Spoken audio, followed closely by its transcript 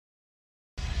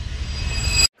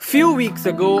Few weeks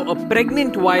ago, a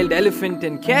pregnant wild elephant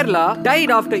in Kerala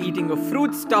died after eating a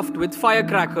fruit stuffed with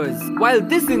firecrackers. While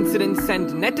this incident sent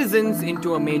netizens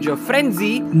into a major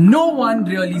frenzy, no one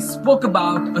really spoke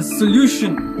about a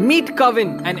solution. Meet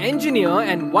Kavin, an engineer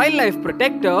and wildlife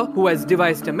protector who has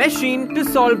devised a machine to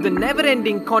solve the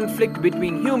never-ending conflict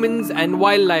between humans and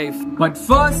wildlife. But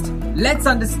first, let's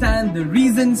understand the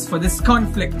reasons for this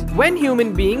conflict. When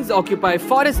human beings occupy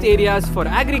forest areas for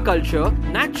agriculture,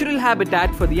 natural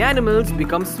habitat for the animals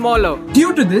becomes smaller.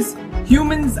 Due to this,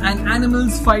 humans and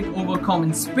animals fight over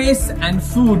common space and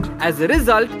food. As a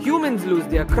result, humans lose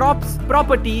their crops,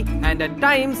 property, and at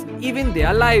times, even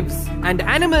their lives. And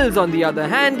animals, on the other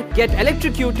hand, get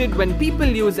electrocuted when people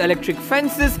use electric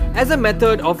fences as a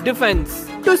method of defense.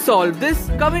 To solve this,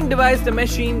 Kavin devised a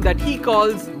machine that he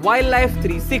calls Wildlife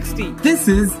 360. This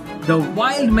is the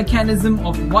wild mechanism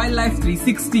of Wildlife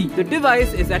 360. The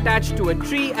device is attached to a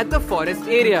tree at the forest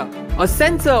area. A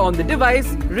sensor on the device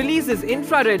releases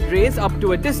infrared rays up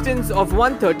to a distance of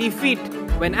 130 feet.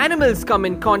 When animals come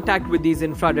in contact with these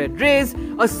infrared rays,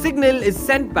 a signal is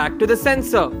sent back to the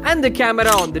sensor, and the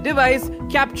camera on the device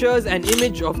captures an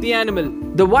image of the animal.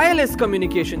 The wireless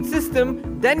communication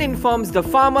system then informs the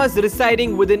farmers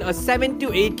residing within a 7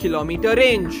 to 8 kilometer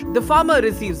range. The farmer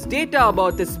receives data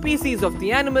about the species of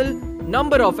the animal,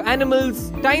 number of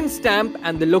animals, timestamp,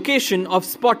 and the location of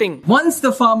spotting. Once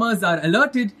the farmers are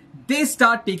alerted, they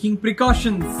start taking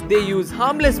precautions. They use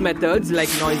harmless methods like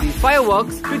noisy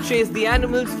fireworks to chase the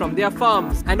animals from their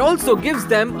farms, and also gives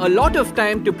them a lot of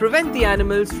time to prevent the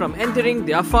animals from entering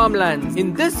their farmlands.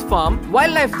 In this farm,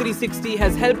 Wildlife 360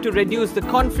 has helped to reduce the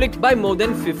conflict by more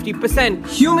than 50%.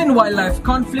 Human-wildlife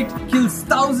conflict kills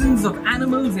thousands of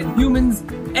animals and humans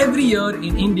every year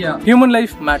in India. Human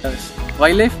life matters.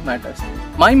 Wildlife matters.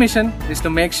 My mission is to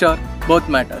make sure both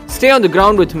matter. Stay on the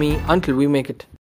ground with me until we make it.